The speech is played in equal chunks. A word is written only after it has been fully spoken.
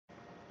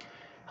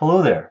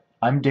Hello there,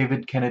 I'm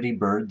David Kennedy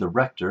Bird, the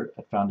Rector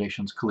at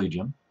Foundations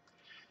Collegium.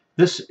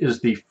 This is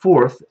the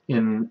fourth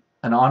in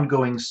an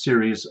ongoing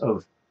series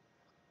of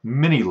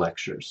mini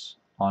lectures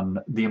on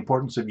the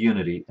importance of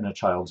unity in a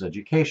child's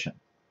education.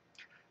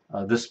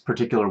 This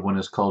particular one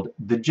is called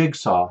the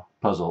Jigsaw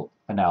puzzle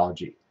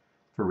analogy,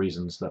 for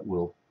reasons that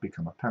will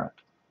become apparent.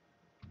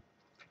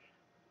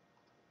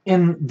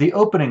 In the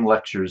opening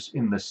lectures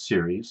in this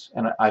series,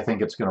 and I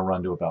think it's going to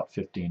run to about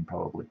 15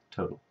 probably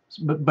total,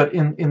 but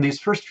in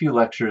these first few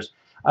lectures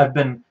I've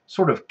been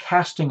sort of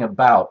casting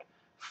about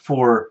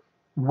for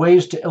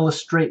ways to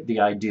illustrate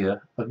the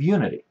idea of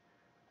unity,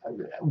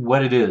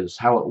 what it is,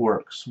 how it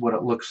works, what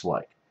it looks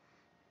like.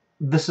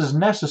 This is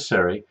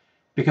necessary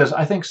because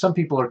I think some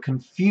people are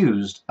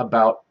confused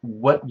about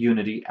what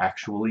unity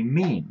actually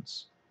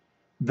means.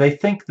 They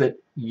think that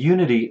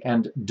unity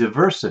and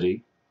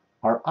diversity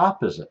are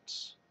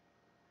opposites.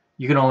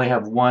 You can only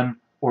have one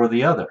or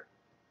the other.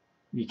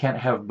 You can't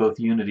have both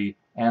unity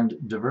and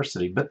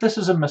diversity. But this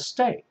is a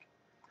mistake.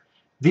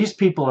 These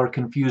people are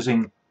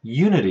confusing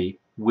unity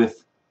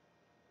with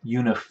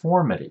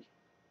uniformity.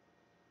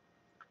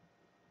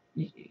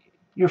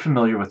 You're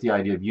familiar with the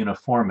idea of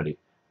uniformity.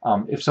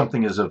 If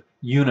something is of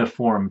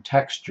uniform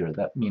texture,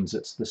 that means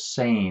it's the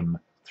same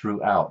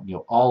throughout.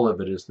 All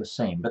of it is the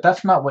same. But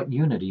that's not what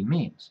unity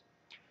means.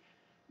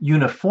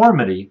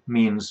 Uniformity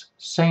means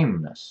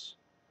sameness.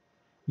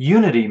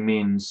 Unity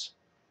means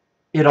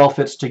it all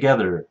fits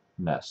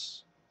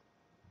togetherness.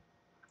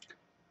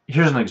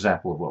 Here's an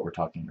example of what we're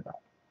talking about.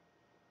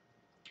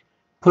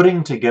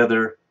 Putting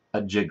together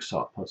a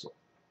jigsaw puzzle.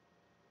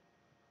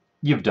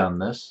 You've done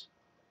this.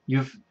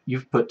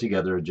 You've put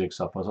together a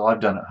jigsaw puzzle. I've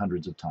done it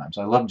hundreds of times.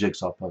 I love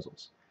jigsaw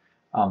puzzles.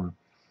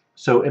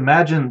 So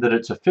imagine that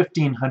it's a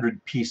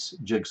 1,500 piece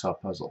jigsaw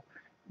puzzle.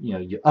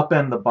 You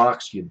upend the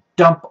box, you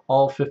dump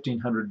all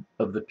 1,500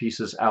 of the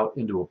pieces out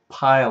into a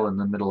pile in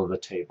the middle of the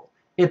table.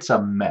 It's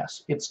a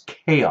mess. It's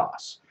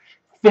chaos.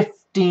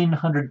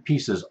 1,500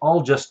 pieces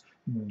all just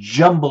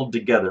jumbled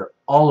together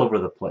all over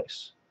the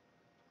place.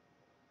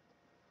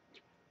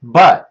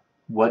 But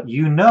what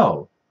you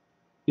know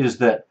is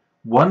that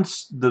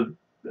once the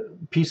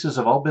pieces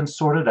have all been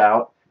sorted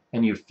out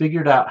and you've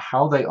figured out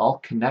how they all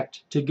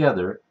connect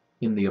together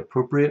in the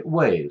appropriate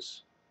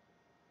ways,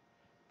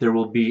 there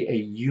will be a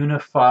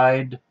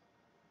unified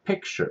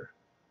picture.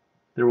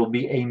 There will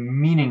be a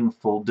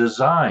meaningful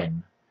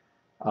design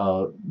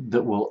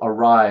that will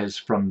arise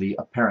from the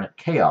apparent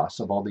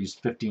chaos of all these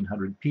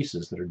 1,500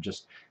 pieces that are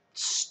just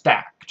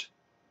stacked.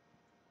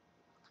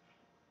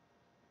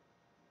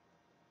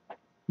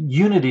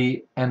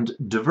 Unity and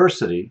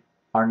diversity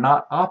are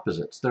not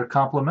opposites. They're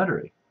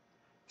complementary.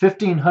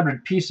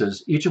 1,500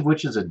 pieces, each of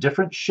which is a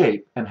different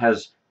shape and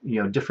has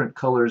different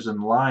colors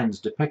and lines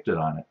depicted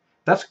on it.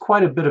 That's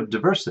quite a bit of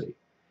diversity.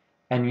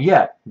 And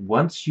yet,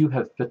 once you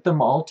have fit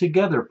them all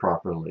together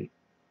properly,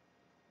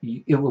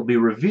 it will be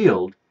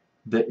revealed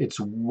that it's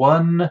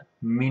one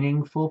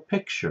meaningful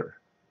picture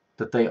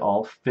that they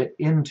all fit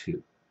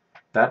into.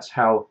 That's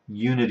how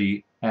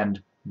unity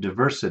and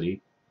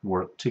diversity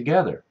work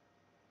together.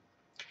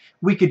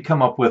 We could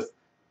come up with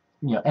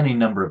any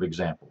number of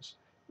examples.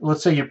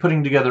 Let's say you're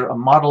putting together a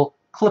model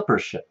clipper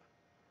ship.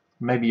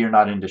 Maybe you're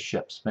not into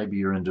ships. Maybe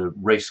you're into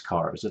race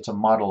cars. It's a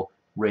model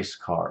race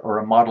car, or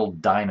a model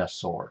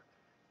dinosaur,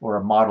 or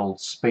a model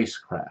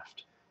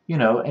spacecraft.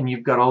 And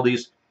you've got all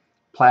these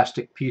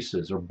plastic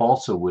pieces or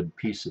balsa wood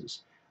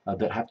pieces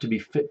that have to be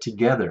fit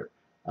together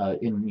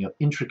in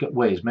intricate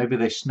ways. Maybe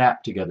they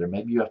snap together.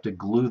 Maybe you have to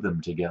glue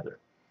them together.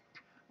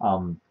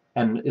 And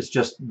it's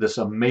just this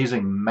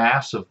amazing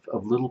mass of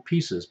little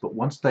pieces. But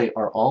once they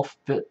are all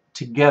fit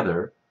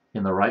together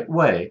in the right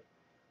way,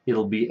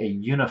 it'll be a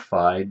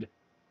unified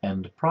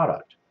end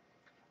product.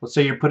 Let's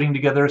say you're putting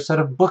together a set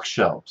of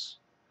bookshelves,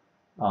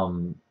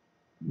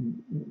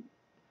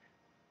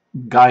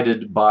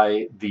 guided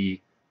by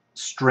the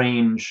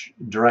strange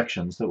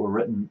directions that were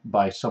written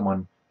by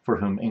someone for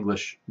whom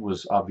English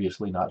was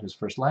obviously not his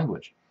first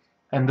language.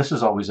 And this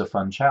is always a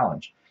fun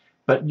challenge.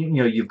 But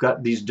you've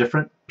got these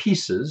different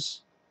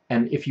pieces,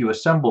 and if you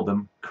assemble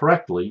them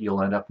correctly,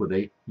 you'll end up with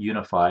a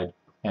unified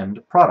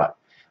end product.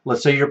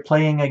 Let's say you're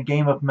playing a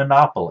game of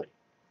Monopoly.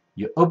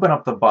 You open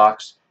up the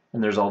box,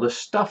 and there's all this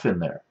stuff in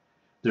there.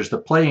 There's the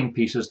playing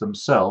pieces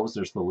themselves.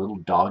 There's the little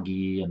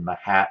doggy and the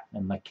hat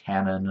and the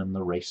cannon and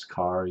the race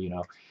car,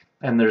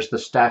 And there's the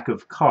stack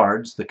of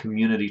cards, the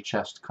community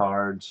chest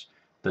cards,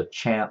 the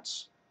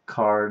chance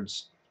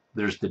cards.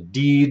 There's the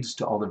deeds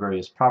to all the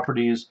various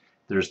properties.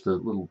 There's the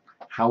little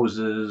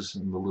houses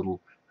and the little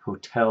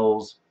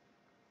hotels.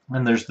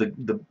 And there's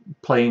the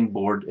playing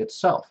board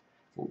itself.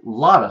 A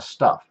lot of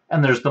stuff.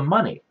 And there's the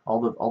money,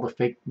 all the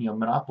fake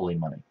Monopoly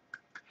money.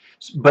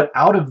 But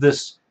out of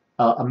this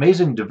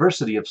amazing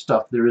diversity of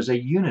stuff, there is a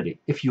unity.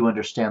 If you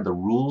understand the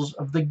rules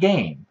of the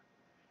game,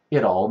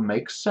 it all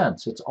makes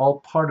sense. It's all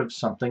part of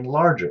something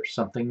larger,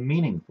 something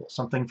meaningful,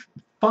 something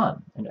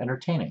fun and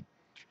entertaining.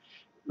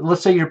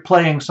 Let's say you're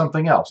playing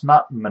something else,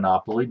 not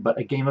Monopoly, but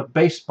a game of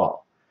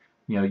baseball.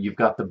 You've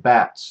got the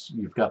bats,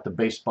 you've got the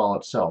baseball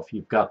itself,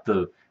 you've got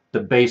the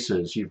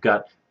bases, you've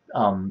got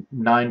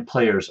 9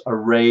 players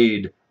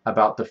arrayed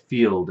about the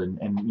field,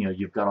 and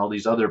you've got all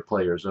these other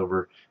players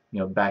over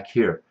back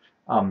here.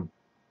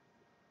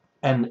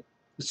 And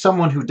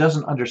someone who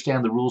doesn't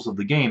understand the rules of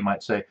the game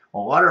might say,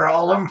 well, what are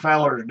all them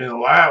fellers do?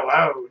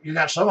 Wow, you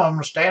got some of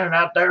them standing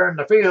out there in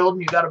the field,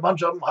 and you got a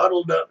bunch of them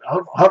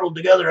huddled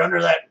together under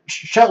that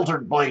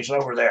sheltered place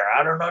over there.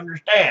 I don't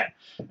understand.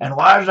 And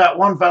why is that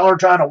one feller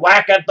trying to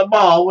whack at the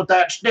ball with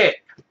that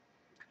stick?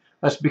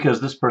 That's because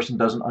this person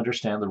doesn't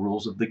understand the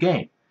rules of the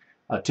game.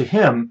 To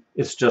him,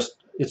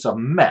 it's a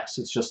mess.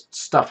 It's just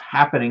stuff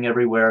happening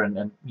everywhere,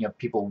 and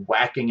people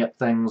whacking at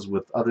things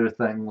with other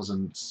things,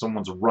 and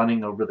someone's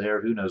running over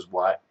there, who knows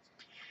why.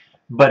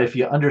 But if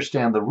you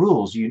understand the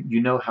rules,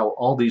 you know how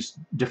all these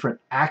different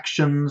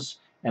actions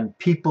and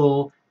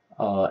people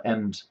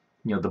and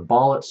the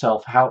ball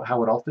itself, how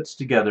it all fits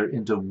together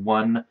into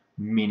one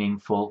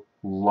meaningful,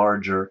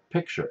 larger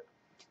picture.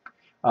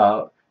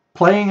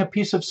 Playing a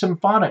piece of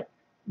symphonic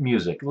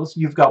music.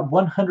 You've got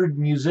 100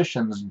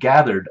 musicians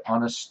gathered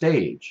on a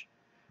stage,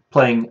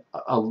 playing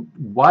a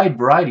wide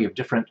variety of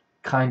different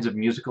kinds of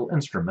musical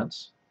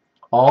instruments,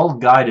 all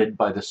guided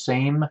by the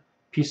same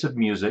piece of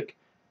music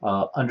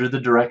under the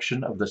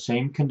direction of the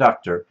same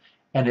conductor,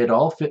 and it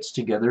all fits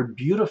together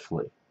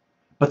beautifully.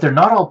 But they're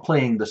not all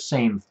playing the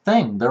same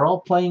thing. They're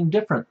all playing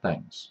different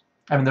things.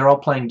 I mean, they're all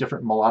playing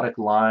different melodic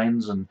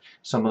lines, and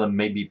some of them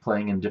may be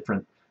playing in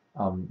different,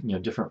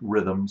 different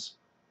rhythms.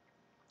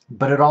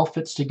 But it all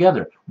fits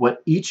together.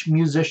 What each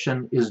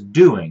musician is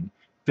doing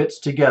fits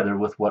together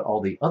with what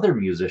all the other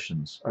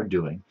musicians are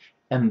doing.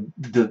 And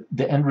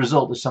the end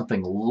result is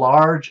something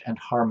large and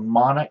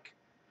harmonic,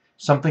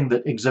 something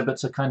that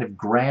exhibits a kind of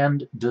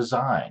grand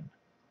design.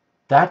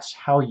 That's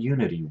how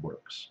unity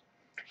works.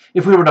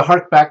 If we were to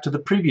hark back to the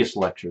previous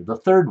lecture, the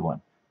third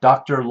one,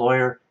 Doctor,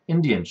 Lawyer,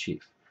 Indian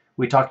Chief,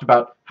 we talked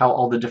about how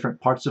all the different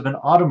parts of an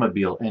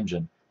automobile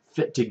engine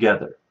fit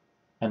together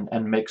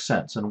and make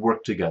sense and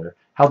work together.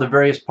 How the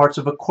various parts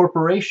of a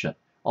corporation,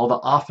 all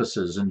the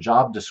offices and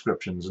job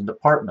descriptions and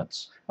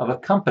departments of a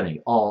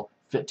company all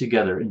fit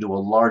together into a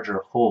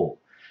larger whole.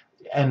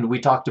 And we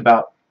talked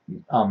about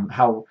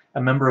how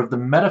a member of the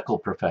medical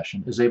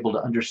profession is able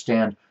to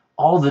understand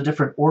all the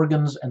different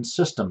organs and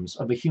systems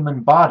of a human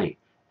body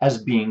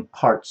as being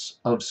parts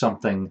of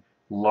something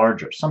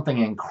larger, something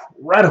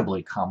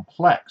incredibly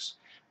complex,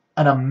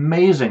 an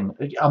amazing,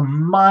 a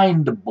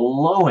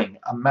mind-blowing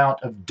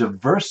amount of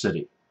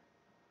diversity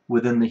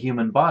within the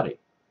human body.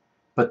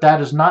 But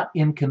that is not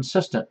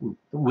inconsistent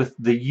with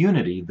the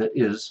unity that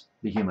is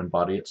the human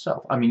body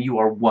itself. I mean, you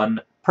are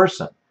one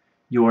person.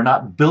 You are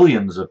not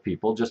billions of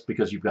people just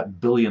because you've got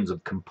billions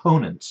of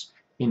components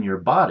in your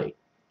body.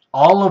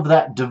 All of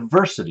that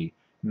diversity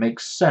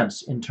makes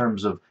sense in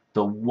terms of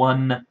the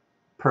one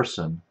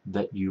person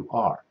that you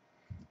are.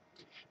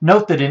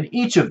 Note that in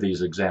each of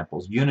these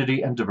examples,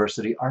 unity and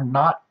diversity are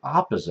not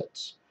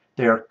opposites.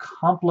 They are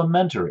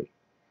complementary.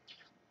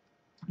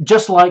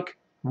 Just like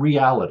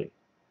reality,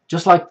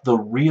 just like the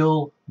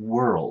real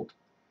world.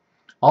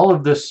 All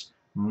of this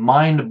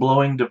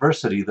mind-blowing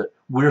diversity that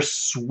we're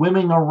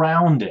swimming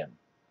around in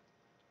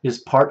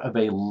is part of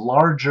a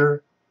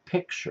larger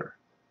picture.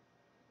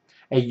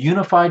 A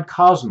unified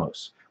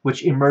cosmos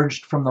which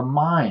emerged from the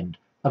mind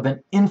of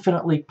an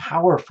infinitely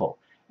powerful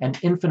and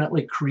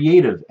infinitely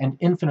creative and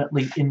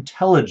infinitely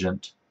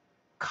intelligent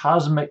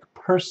cosmic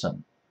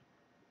person.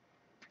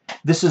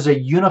 This is a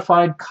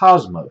unified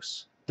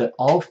cosmos that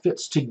all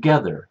fits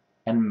together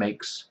and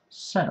makes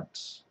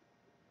sense.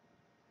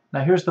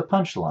 Now here's the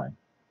punchline.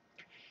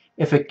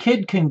 If a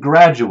kid can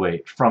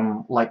graduate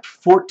from like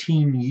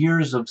 14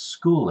 years of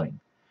schooling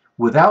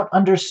without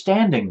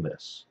understanding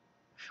this,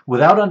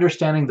 without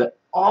understanding that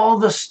all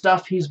the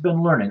stuff he's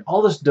been learning,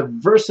 all this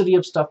diversity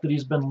of stuff that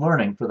he's been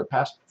learning for the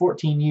past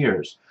 14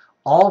 years,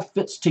 all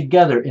fits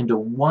together into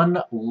one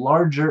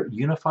larger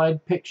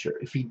unified picture.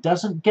 If he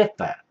doesn't get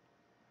that,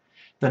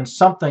 then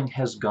something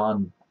has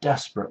gone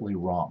desperately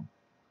wrong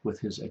with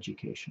his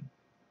education.